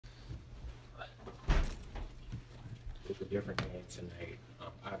a different game tonight.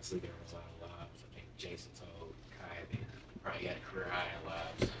 Obviously, there was a lot of lobs. I think Jason told Kai that he probably had a career high in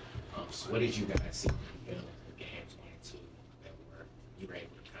lobs. So what did you guys see from the film in game 22 that you were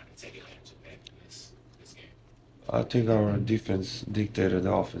able to kind of take advantage of that in this game? I think our defense dictated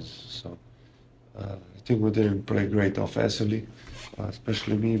the offense. So I think we didn't play great offensively,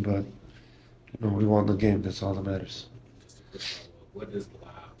 especially me, but we won the game. That's all that matters. Just a quick follow-up. What does the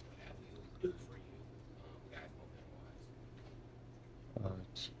lob alley do for you, guys, momentum-wise?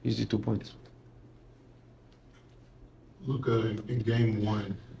 It's easy 2 points. Luka, in game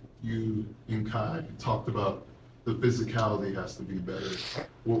one, you and Kai talked about the physicality has to be better.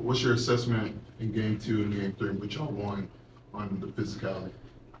 What's your assessment in game two and game three, which y'all won on the physicality?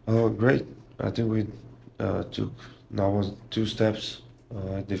 Oh, great. I think we took now 2 steps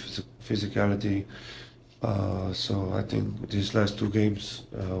at the physicality. So I think these last 2 games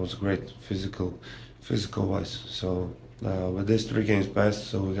was great physical wise. So with these 3 games passed,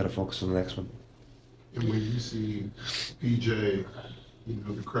 so we gotta focus on the next one. And when you see PJ,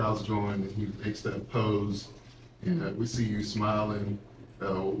 the crowd's going and he makes that pose, and we see you smiling,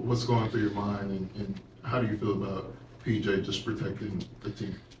 what's going through your mind, and how do you feel about PJ just protecting the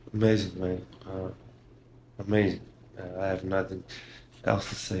team? Amazing, man. Amazing. I have nothing else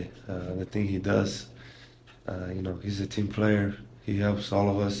to say. The thing he does, he's a team player. He helps all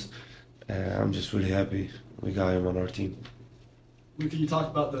of us. I'm just really happy we got him on our team. Luka, you talked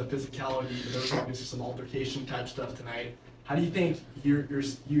about the physicality, but there was obviously some altercation type stuff tonight. How do you think you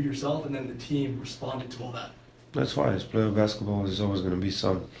yourself and then the team responded to all that? That's fine. It's playoff basketball. There's always going to be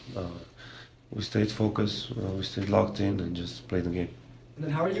some. We stayed focused. We stayed locked in and just played the game. And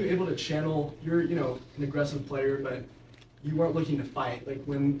then how are you able to channel? You're an aggressive player, but you weren't looking to fight. Like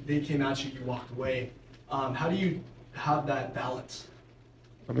when they came at you, you walked away. How do you have that balance?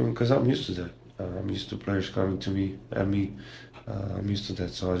 I mean, because I'm used to that. I'm used to players coming to me, at me. I'm used to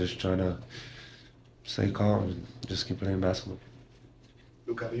that, so I just try to stay calm and just keep playing basketball.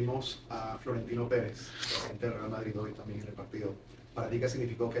 Luka, vimos a Florentino Pérez, presidente del Real Madrid, hoy también en el partido. ¿Para ti qué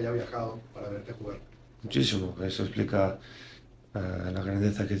significó que haya viajado para verte jugar? Muchísimo. Eso explica la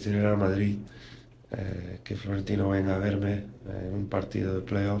grandeza que tiene el Real Madrid. Que Florentino venga a verme en un partido de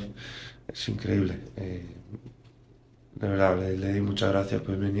playoff es increíble. De verdad, le di muchas gracias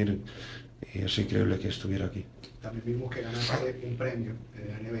por venir y es increíble que estuviera aquí. También vimos que ganaste un premio de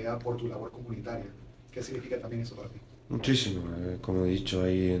la NBA por tu labor comunitaria. ¿Qué significa también eso para ti? Muchísimo, como he dicho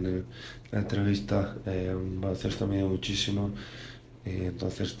ahí en la entrevista, un baloncesto me dio muchísimo y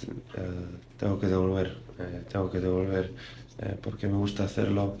entonces tengo que devolver porque me gusta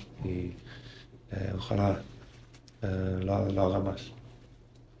hacerlo y ojalá lo haga más.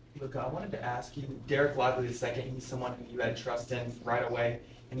 Luka, I wanted to ask you, Derek Lively II, he's someone who you had trust in right away,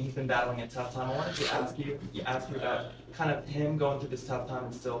 and he's been battling a tough time. I wanted to ask you about kind of him going through this tough time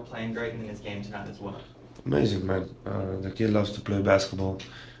and still playing great in his game tonight as well. Amazing, man. The kid loves to play basketball.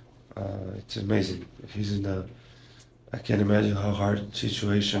 It's amazing. I can't imagine how hard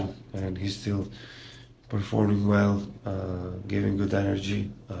situation, and he's still performing well, giving good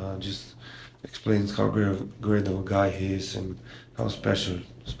energy. Just explains how great of a guy he is and how special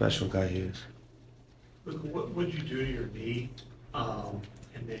guy he is. Look, what did you do to your knee?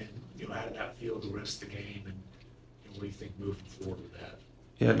 And then, how did that feel the rest of the game? And what do you think moving forward with that?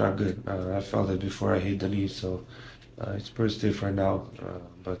 Yeah, not good. I felt it before I hit the knee, so it's pretty stiff right now,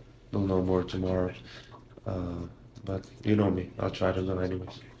 but we'll know more tomorrow. But you know me, I'll try to go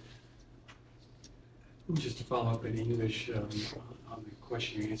anyways. Just to follow up in English on the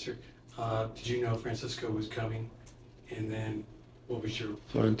question you answered, did you know Francisco was coming? And then what was your...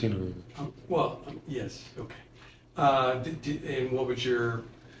 Florentino. Yes, okay. And what was your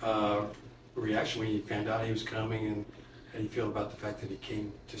reaction when you found out he was coming, and how do you feel about the fact that he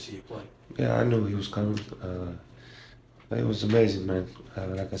came to see you play? Yeah, I knew he was coming. It was amazing, man.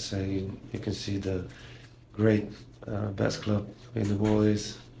 Like I say, you can see the great best club in the world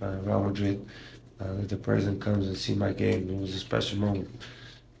is Real Madrid. The president comes and see my game. It was a special moment.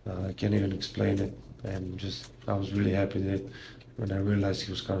 I can't even explain it, and I was really happy that when I realized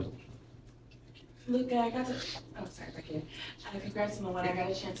he was coming. Luka, right here. Congrats on the win. I got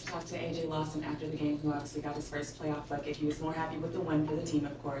a chance to talk to AJ Lawson after the game, who obviously got his first playoff bucket. He was more happy with the win for the team,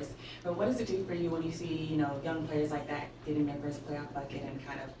 of course. But what does it do for you when you see, young players like that getting their first playoff bucket and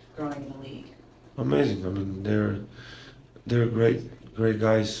kind of growing in the league? Amazing. I mean, they're great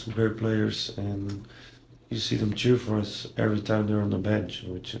guys, great players, and you see them cheer for us every time they're on the bench,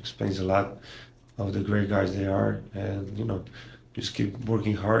 which explains a lot of the great guys they are. And just keep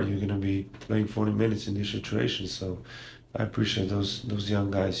working hard. You're gonna be playing 40 minutes in this situation. So I appreciate those young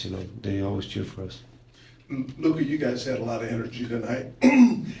guys. They always cheer for us. Luka, you guys had a lot of energy tonight.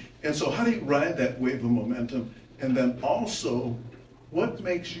 And so how do you ride that wave of momentum? And then also, what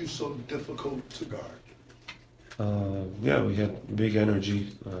makes you so difficult to guard? Yeah, we had big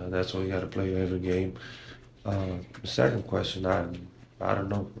energy. That's why we got to play every game. The second question, I don't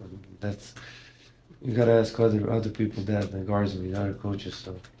know. That's you gotta ask other people that, the guards and the other coaches.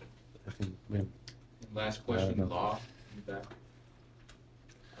 So I think, yeah. Last question, Law.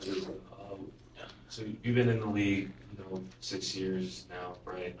 So you've been in the league, 6 years now,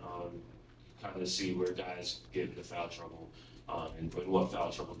 right? Kind of see where guys get into foul trouble, and what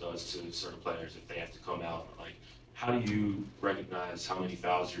foul trouble does to certain players if they have to come out. Like, how do you recognize how many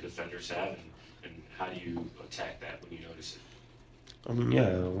fouls your defenders have, and how do you attack that when you notice it? I mean,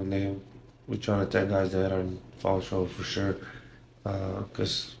 yeah, we're trying to attack guys that are in foul trouble for sure,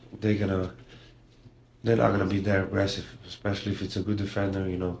 because they're not gonna be that aggressive, especially if it's a good defender.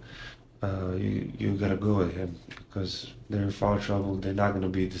 You gotta go with him because they're in foul trouble. They're not gonna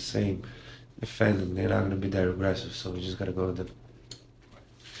be the same defending. They're not gonna be that aggressive. So we just gotta go with them.